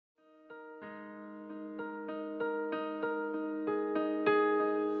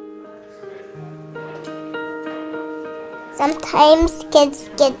Sometimes kids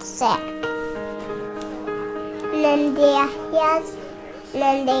get sick, and then their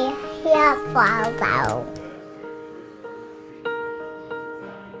hair falls out.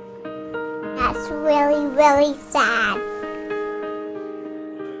 That's really, really sad.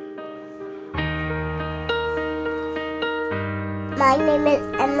 My name is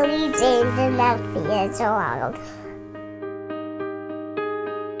Emily James, and I'm 3 years old.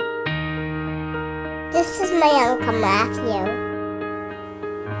 This is my Uncle Matthew.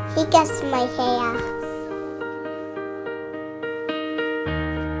 He gets my hair.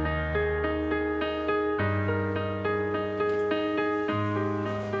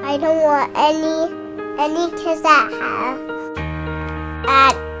 I don't want any kids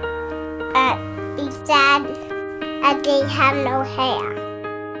be sad that they have no hair.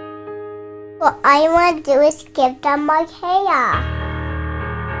 What I want to do is give them my hair.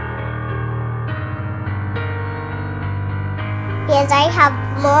 Because I have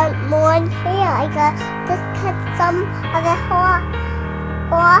more hair, I got just cut some of the hair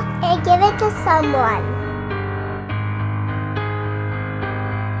off and give it to someone.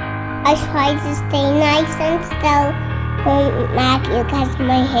 I try to stay nice and still when Matthew cuts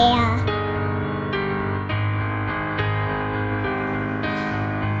my hair.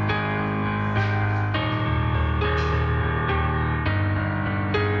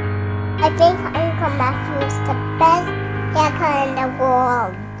 I think Uncle Matthew is the best haircut in the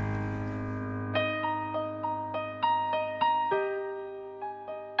world.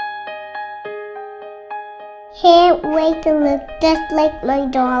 Can't wait to look just like my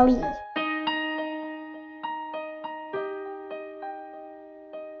dolly.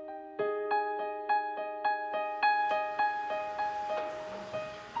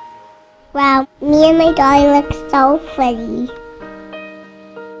 Wow, me and my dolly look so pretty.